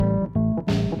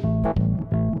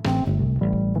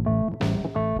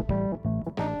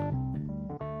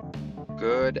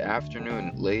Good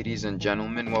afternoon, ladies and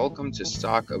gentlemen. Welcome to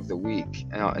Stock of the Week.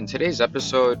 Now, in today's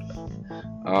episode,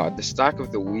 the stock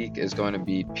of the week is going to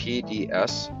be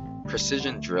PDS,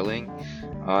 Precision Drilling.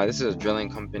 This is a drilling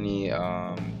company.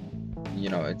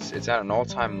 It's at an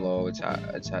all-time low. It's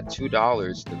at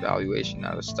 $2. The valuation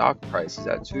now, the stock price is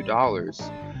at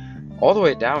 $2, all the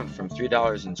way down from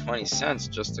 $3.20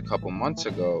 just a couple months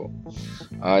ago.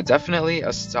 Definitely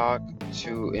a stock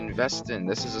to invest in.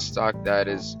 This is a stock that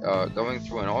is going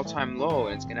through an all-time low,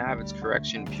 and it's going to have its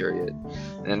correction period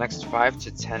in the next 5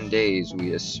 to 10 days,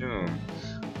 we assume.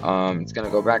 It's going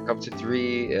to go back up to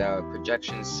 3.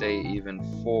 Projections say even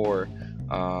 4.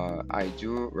 I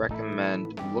do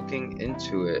recommend looking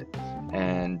into it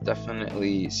and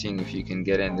definitely seeing if you can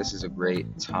get in. This is a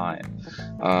great time.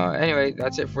 Anyway,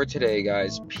 that's it for today,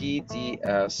 guys.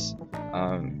 PDS.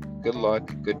 Good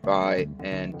luck, goodbye,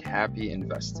 and happy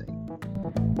investing.